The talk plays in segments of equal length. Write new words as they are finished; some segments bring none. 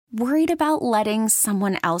Worried about letting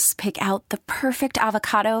someone else pick out the perfect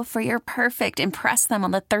avocado for your perfect impress them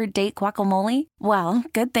on the third date guacamole? Well,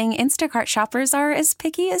 good thing Instacart shoppers are as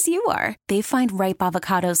picky as you are. They find ripe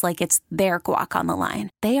avocados like it's their guac on the line.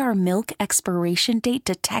 They are milk expiration date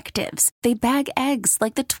detectives. They bag eggs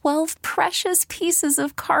like the 12 precious pieces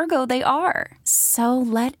of cargo they are. So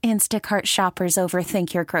let Instacart shoppers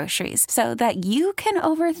overthink your groceries so that you can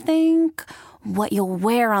overthink what you'll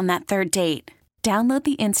wear on that third date. Download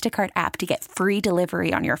the Instacart app to get free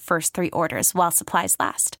delivery on your first 3 orders while supplies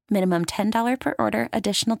last. Minimum $10 per order.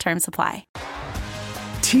 Additional terms apply.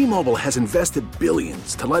 T-Mobile has invested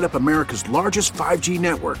billions to light up America's largest 5G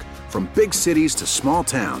network, from big cities to small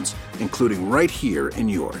towns, including right here in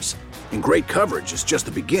yours. And great coverage is just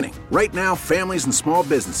the beginning. Right now, families and small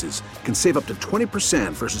businesses can save up to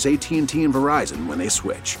 20% versus AT&T and Verizon when they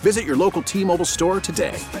switch. Visit your local T-Mobile store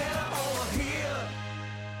today.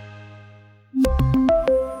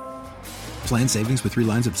 Plan savings with 3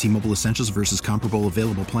 lines of T-Mobile Essentials versus comparable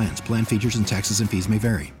available plans. Plan features and taxes and fees may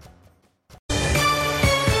vary.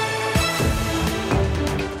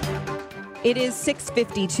 It is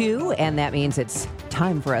 6:52, and that means it's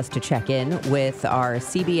time for us to check in with our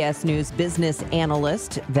CBS News business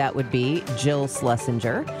analyst. That would be Jill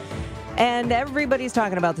Schlesinger. And everybody's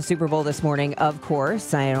talking about the Super Bowl this morning, of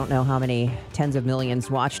course. I don't know how many tens of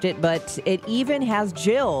millions watched it, but it even has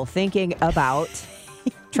Jill thinking about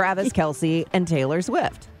Travis Kelce and Taylor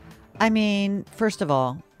Swift. I mean, first of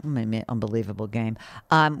all, unbelievable game.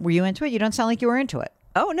 Were you into it? You don't sound like you were into it.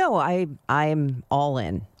 Oh, no, I'm all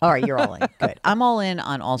in. All right, you're all in. Good. I'm all in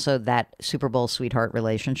on also that Super Bowl sweetheart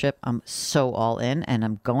relationship. I'm so all in, and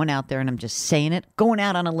I'm going out there and I'm just saying it, going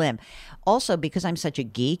out on a limb. Also, because I'm such a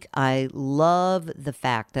geek, I love the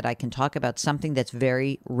fact that I can talk about something that's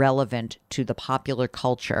very relevant to the popular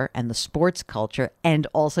culture and the sports culture and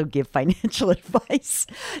also give financial advice.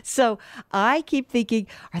 So I keep thinking,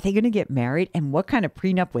 are they going to get married? And what kind of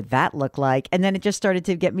prenup would that look like? And then it just started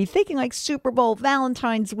to get me thinking, like Super Bowl,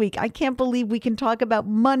 Valentine's week. I can't believe we can talk about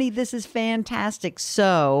money. This is fantastic.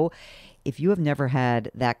 So if you have never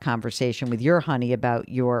had that conversation with your honey about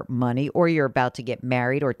your money, or you're about to get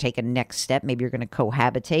married or take a next step, maybe you're going to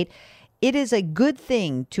cohabitate, it is a good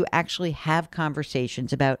thing to actually have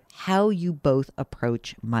conversations about how you both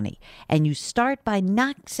approach money. And you start by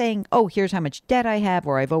not saying, oh, here's how much debt I have,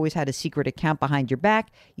 or I've always had a secret account behind your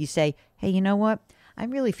back. You say, hey, you know what? I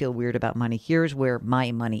really feel weird about money. Here's where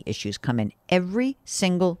my money issues come in. Every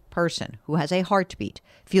single person who has a heartbeat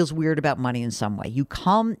feels weird about money in some way. You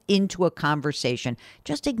come into a conversation,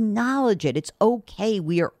 just acknowledge it. It's okay.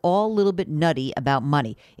 We are all a little bit nutty about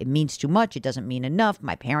money. It means too much. It doesn't mean enough.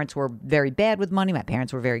 My parents were very bad with money. My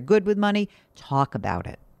parents were very good with money. Talk about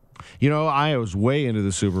it. You know, I was way into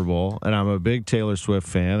the Super Bowl, and I'm a big Taylor Swift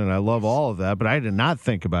fan, and I love all of that, but I did not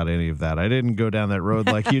think about any of that. I didn't go down that road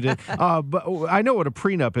like you did. But I know what a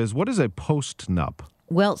prenup is. What is a postnup?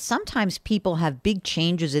 Well, sometimes people have big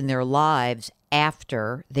changes in their lives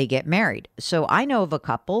after they get married. So I know of a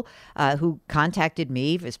couple who contacted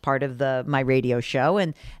me as part of my radio show,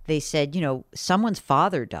 and they said, you know, someone's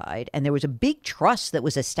father died, and there was a big trust that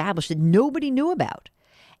was established that nobody knew about.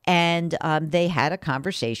 And they had a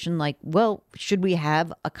conversation like, well, should we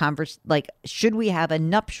have a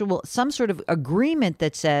nuptial, some sort of agreement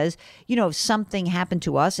that says, you know, if something happened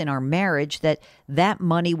to us in our marriage, that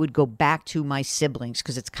money would go back to my siblings,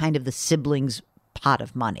 because it's kind of the siblings' pot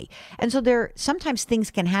of money. And so sometimes things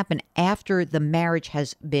can happen after the marriage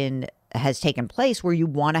has taken place where you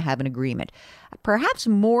want to have an agreement. Perhaps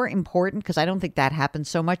more important, because I don't think that happens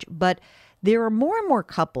so much, but there are more and more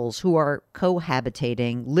couples who are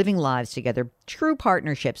cohabitating, living lives together, true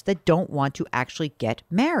partnerships that don't want to actually get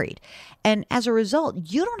married. And as a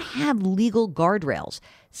result, you don't have legal guardrails.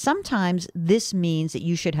 Sometimes this means that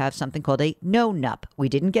you should have something called a no-nup. We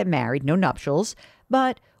didn't get married, no nuptials,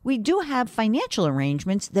 but we do have financial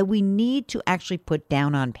arrangements that we need to actually put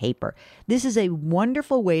down on paper. This is a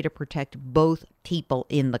wonderful way to protect both people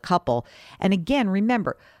in the couple. And again,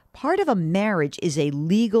 remember, part of a marriage is a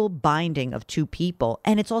legal binding of two people,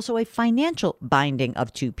 and it's also a financial binding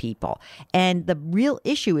of two people. And the real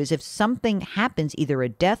issue is if something happens, either a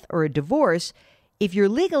death or a divorce, if you're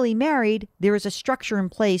legally married, there is a structure in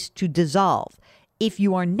place to dissolve. If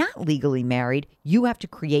you are not legally married, you have to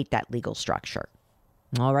create that legal structure.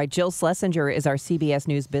 All right. Jill Schlesinger is our CBS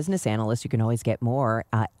News business analyst. You can always get more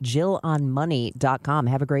at JillOnMoney.com.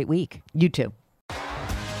 Have a great week. You too.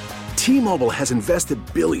 T-Mobile has invested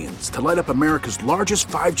billions to light up America's largest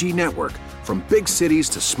 5G network, from big cities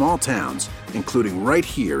to small towns, including right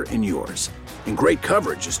here in yours. And great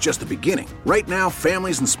coverage is just the beginning. Right now,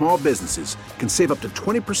 families and small businesses can save up to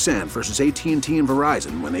 20% versus AT&T and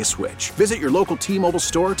Verizon when they switch. Visit your local T-Mobile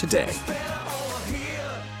store today.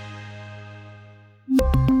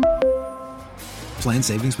 Plan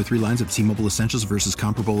savings with 3 lines of T-Mobile Essentials versus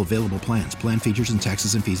comparable available plans. Plan features and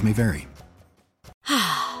taxes and fees may vary.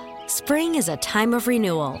 Spring is a time of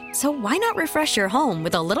renewal, so why not refresh your home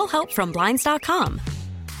with a little help from Blinds.com?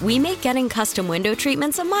 We make getting custom window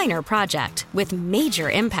treatments a minor project with major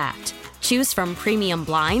impact. Choose from premium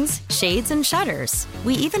blinds, shades, and shutters.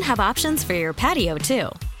 We even have options for your patio, too.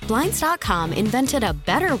 Blinds.com invented a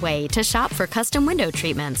better way to shop for custom window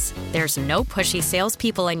treatments. There's no pushy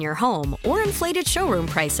salespeople in your home or inflated showroom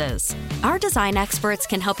prices. Our design experts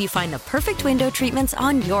can help you find the perfect window treatments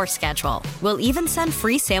on your schedule. We'll even send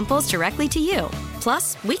free samples directly to you.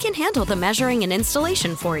 Plus, we can handle the measuring and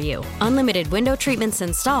installation for you. Unlimited window treatments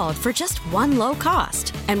installed for just one low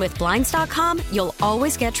cost. And with Blinds.com, you'll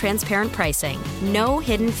always get transparent pricing. No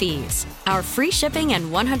hidden fees. Our free shipping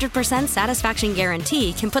and 100% satisfaction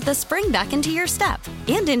guarantee can put the spring back into your step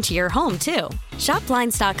and into your home, too. Shop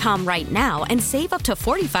Blinds.com right now and save up to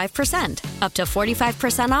 45%. Up to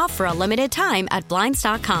 45% off for a limited time at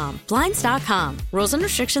Blinds.com. Blinds.com. Rules and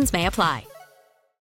restrictions may apply.